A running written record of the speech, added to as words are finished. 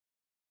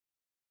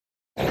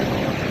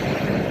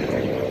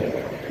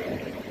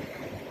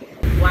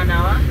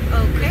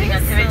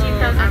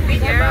We're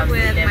here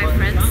with my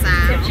friend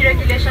Sam. If you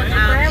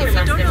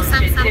don't know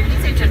Sam,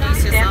 please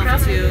introduce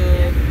yourself to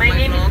my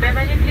vlog.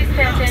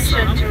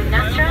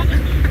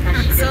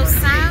 So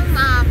Sam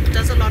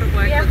does a lot of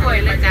work with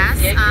oil and gas.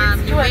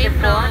 You may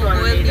know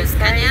Oil News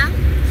Kenya.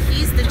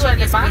 He's the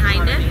genius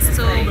behind it.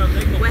 So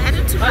we're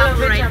headed to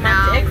Lamu right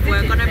now.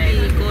 We're going to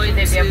be going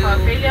to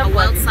a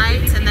well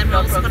site, and then we're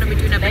also going to be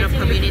doing a bit of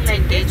community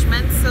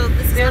engagement. So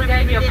this is going to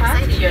be really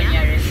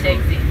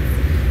exciting.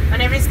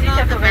 He's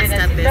not the best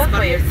at this,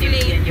 but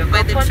hopefully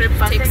when the trip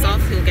takes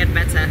off, he'll get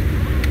better.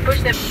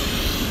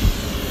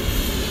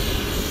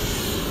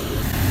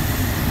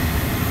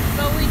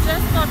 So we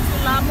just got to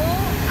Lamu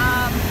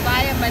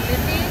via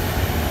Malindi.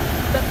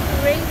 The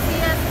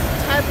craziest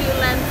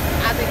turbulence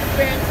I've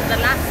experienced in the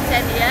last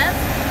 10 years.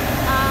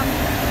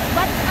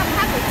 But I'm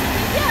happy to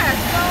be here,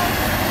 so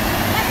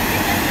let's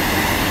begin.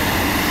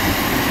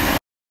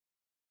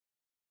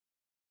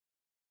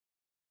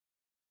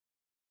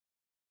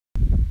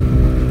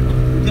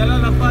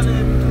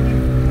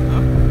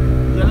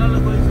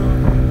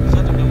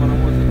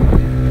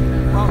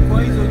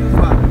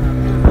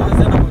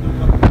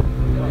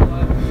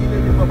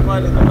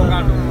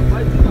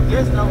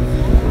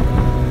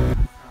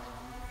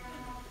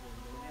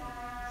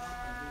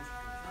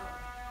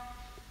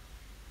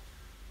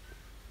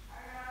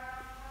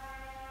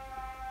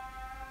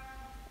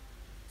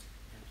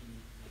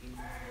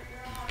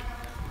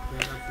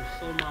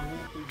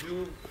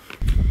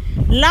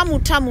 Lamu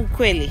tamu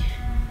kweli.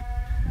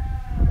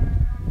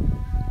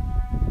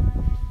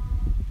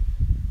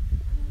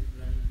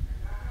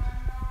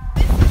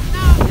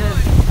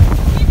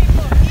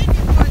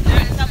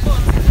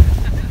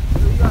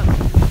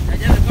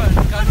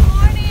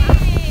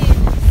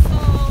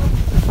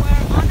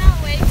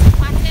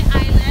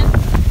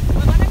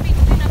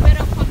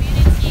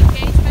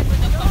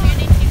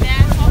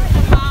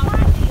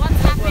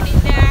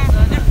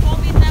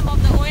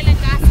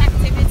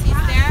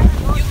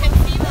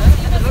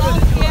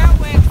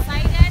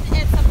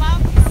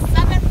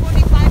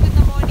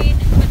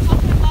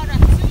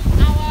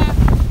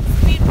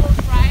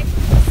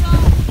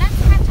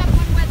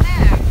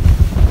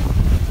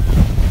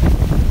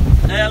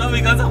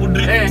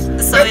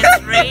 So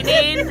it's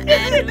raining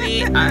and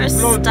we are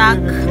stuck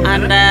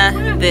under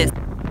this.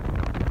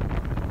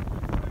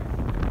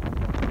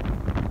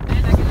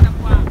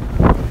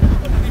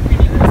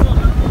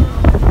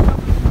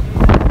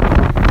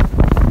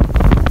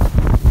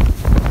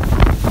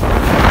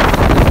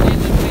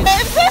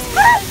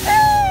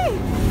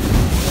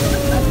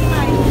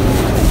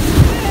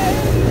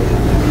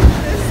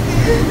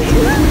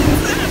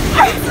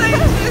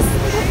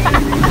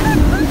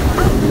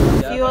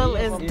 Fuel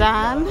is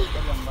done.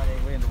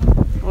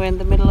 We're in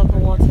the middle of the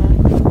water.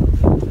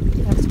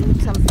 Let's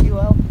put some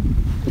fuel.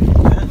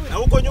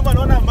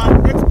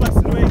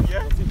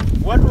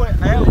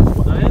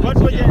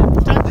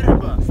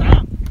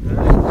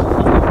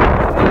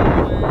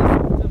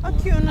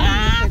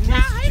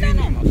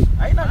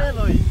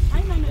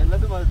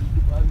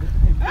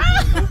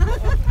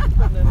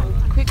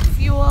 Quick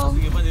fuel.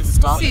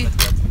 Stop.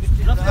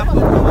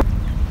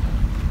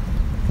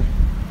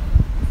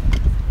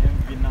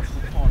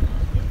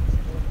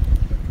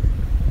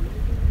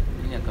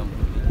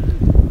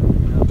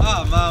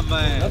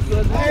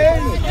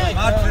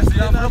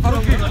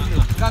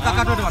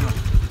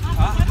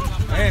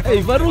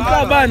 Hey,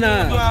 Varuka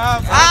bana.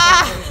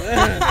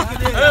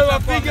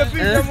 Wapige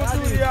picha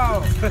mzuri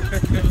yao.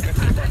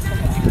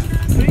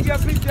 Piga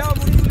picha yao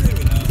mzuri.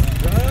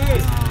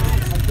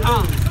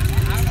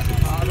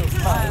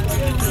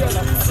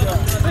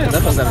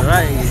 That was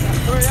right.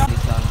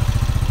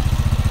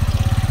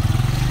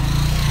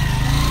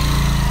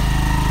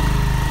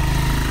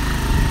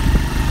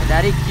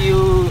 Dari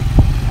Q.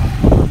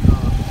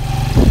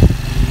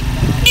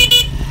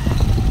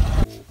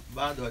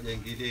 Bado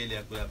hajaingilia ile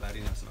ya kula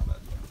baharini na sababu.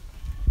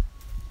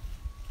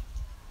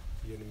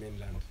 Hiyo ni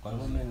mainland. Kwa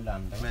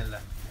mainland.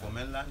 Kwa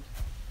mainland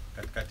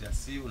katikati ya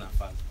sea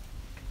unafanya.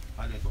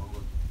 Pale kwa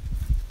gogo.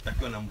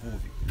 Takiwa na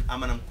mvuvi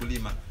ama na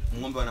mkulima,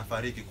 ng'ombe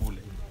wanafariki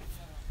kule.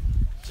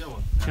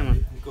 Chema.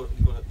 Niko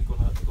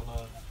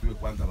na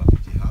kwanza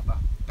wapiti hapa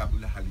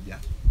kabla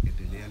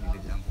halijaendelea lile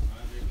jambo.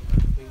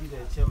 Pengine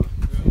chema.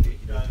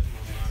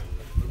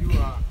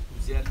 Unajua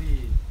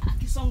mziali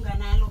akisonga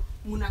nalo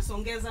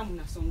mnasongeza,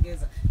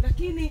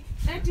 lakini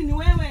eti ni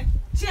wewe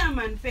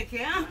chairman peke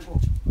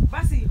yako,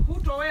 basi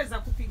hutoweza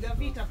kupiga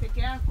vita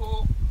peke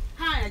yako.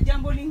 Haya,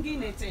 jambo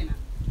lingine tena,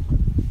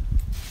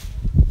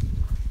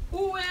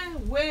 uwe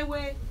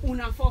wewe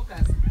una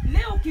focus.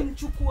 Leo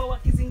kimchukua wa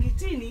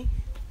Kizingitini,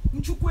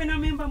 mchukue na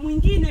memba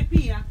mwingine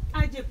pia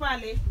aje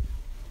pale,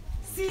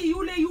 si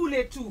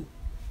yule tu,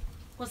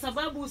 kwa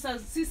sababu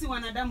sisi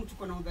wanadamu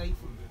tuko na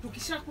udhaifu.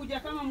 Tukishakuja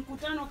kama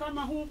mkutano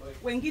kama huu,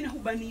 wengine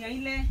hubania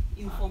ile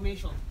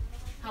information.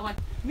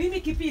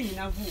 Mimi kipindi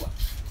navua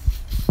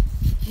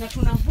na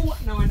tunavua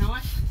na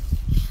wanawake.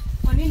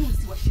 Kwa nini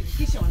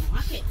usiwashirikishe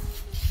wanawake?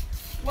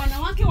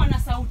 Wanawake wana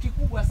sauti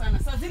kubwa sana.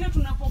 Saa zile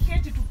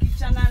tunapoketi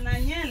tukichana na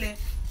nyele,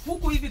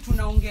 huku hivi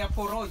tunaongea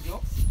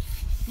porojo,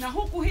 na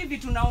huku hivi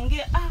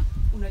tunaongea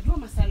unajua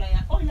masala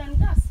ya oil and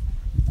gas,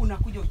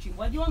 unakuja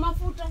uchimbwaji wa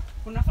mafuta,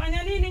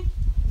 unafanya nini,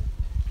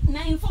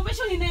 na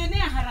information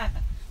inaenea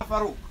haraka.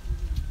 Faruk,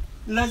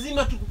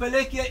 lazima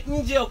tukupeleke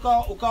nje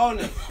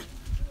ukaone,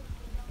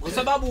 kwa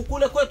sababu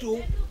kule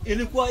kwetu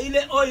ilikuwa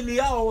ile oil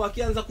yao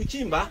wakianza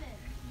kuchimba,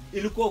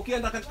 ilikuwa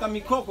ukienda katika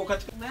mikoko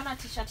katika. Umeona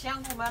t-shirt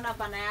yangu, umeona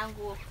bana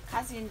yangu,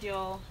 kazi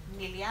ndio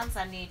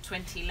nilianza ni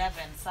 2011,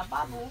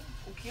 sababu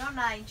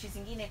ukiona nchi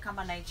zingine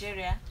kama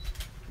Nigeria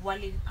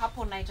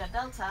hapo Niger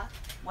Delta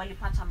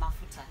walipata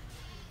mafuta,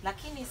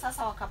 lakini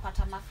sasa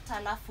wakapata mafuta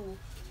alafu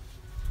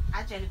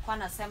aje alikuwa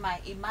anasema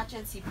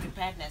emergency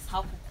preparedness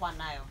hakukuwa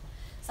nayo.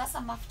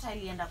 Sasa mafuta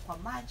ilienda kwa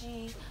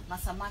maji,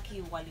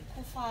 masamaki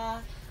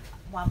walikufa,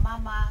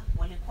 wamama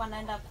walikuwa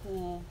naenda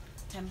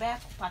kutembea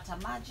kupata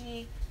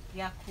maji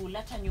ya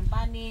kuleta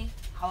nyumbani,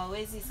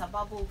 hawawezi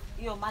sababu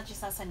hiyo maji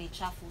sasa ni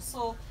chafu.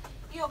 So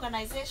hii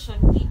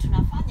organization hii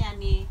tunafanya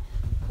ni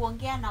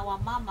kuongea na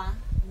wamama,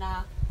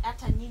 na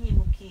hata nyinyi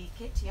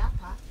mkiketi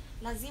hapa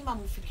lazima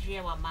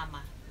mfikirie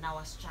wamama na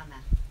wasichana,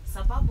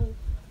 sababu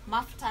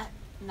mafuta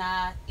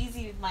na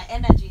hizi my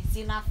energy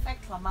zina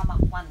affect wamama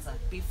kwanza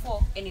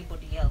before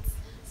anybody else,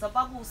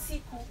 sababu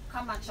usiku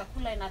kama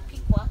chakula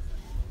inapikwa,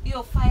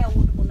 hiyo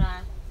firewood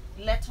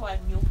unaletwa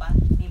nyumba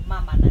ni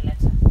mama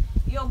analeta,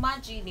 hiyo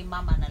maji ni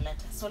mama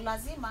analeta. So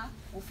lazima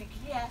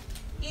ufikiria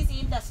hizi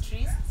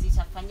industries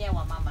zitafanyia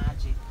wamama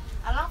aje.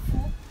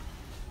 Alafu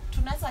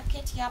tunaweza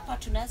keti hapa,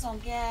 tunaweza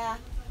ongea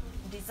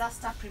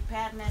disaster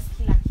preparedness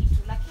kila kitu,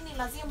 lakini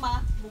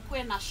lazima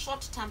mkuwe na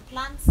short term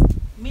plans,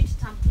 mid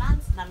term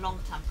plans na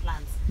long term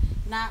plans.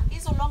 Na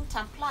hizo long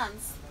term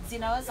plans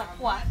zinaweza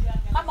kuwa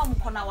kama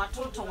mko na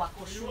watoto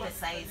wako shule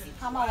saizi,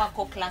 kama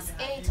wako class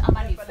 8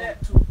 ama ni form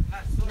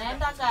 2,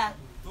 naendaga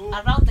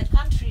around the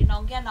country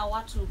naongea na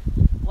watu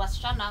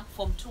wasichana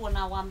form 2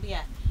 na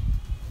waambia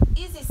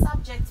hizi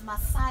subjects ma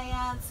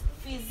science,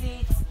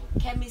 physics,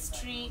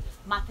 chemistry,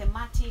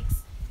 mathematics,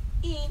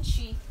 hii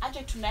nchi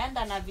aje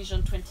tunaenda na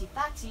vision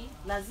 2030,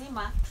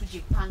 lazima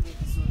tujipange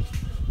vizuri.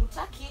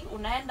 Utaki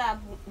unaenda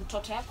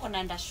mtoto yako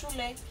anaenda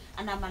shule,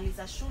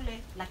 anamaliza shule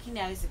lakini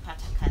hawezi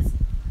pata kazi.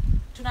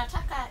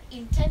 Tunataka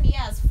in 10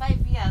 years,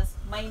 5 years,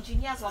 ma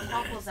engineers wako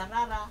hapo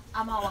Zarara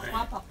ama wako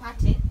hapa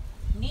Pate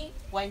ni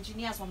wa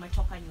engineers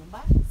wametoka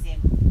nyumba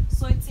zenu.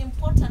 So it's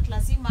important,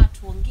 lazima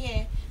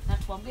tuongee na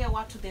tuambie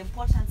watu the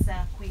importance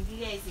ya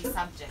kuingilia hizi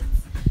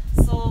subjects.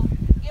 So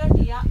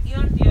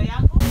hiyo ndio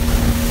yangu.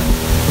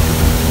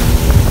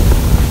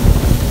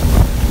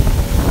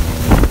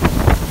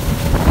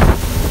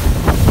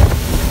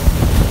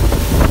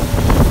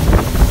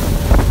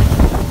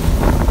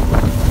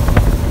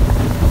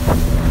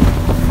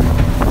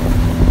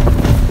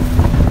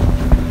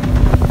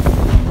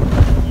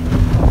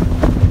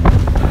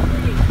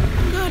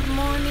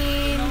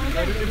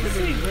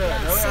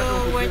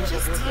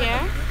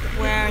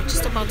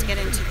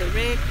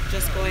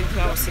 Just going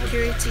through our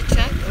security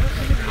check.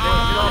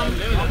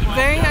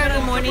 Very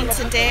early morning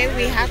today.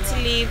 We had to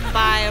leave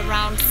by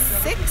around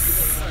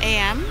 6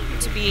 a.m.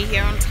 to be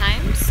here on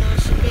time, so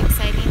it should be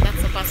exciting.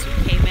 That's the bus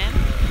we came in,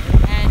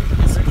 and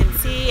as you can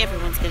see,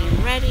 everyone's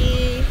getting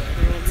ready.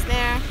 Everyone's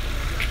there.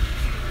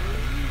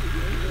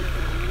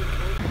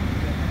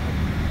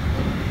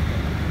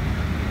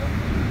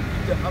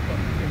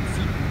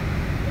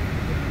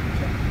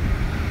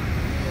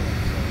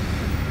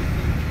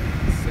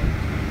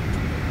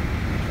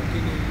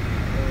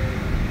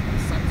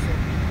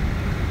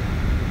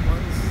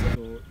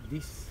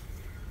 This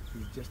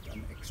is just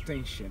an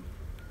extension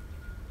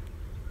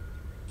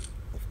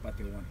of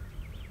Pate 1.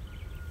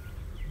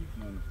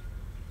 No,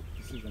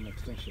 this is an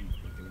extension of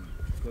Pate 1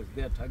 because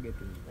their target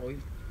was oil,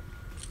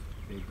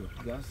 they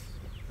got gas,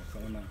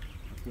 wakaona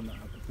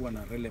hakukuwa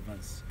na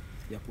relevance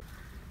ya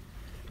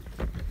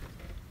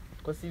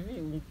kwa CV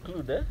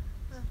include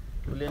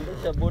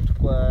uliendesha boat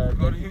kwa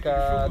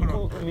dakika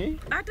 10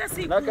 hata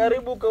si na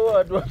karibu kwa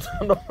watu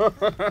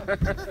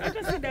 5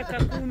 hata si dakika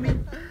 10,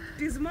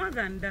 it is more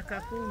than dakika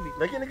 10,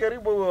 lakini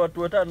karibu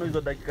watu 5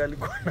 hizo dakika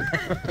alikuwa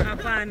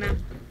hapana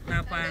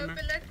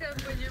Peleka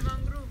kwenye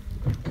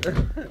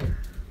mangrove.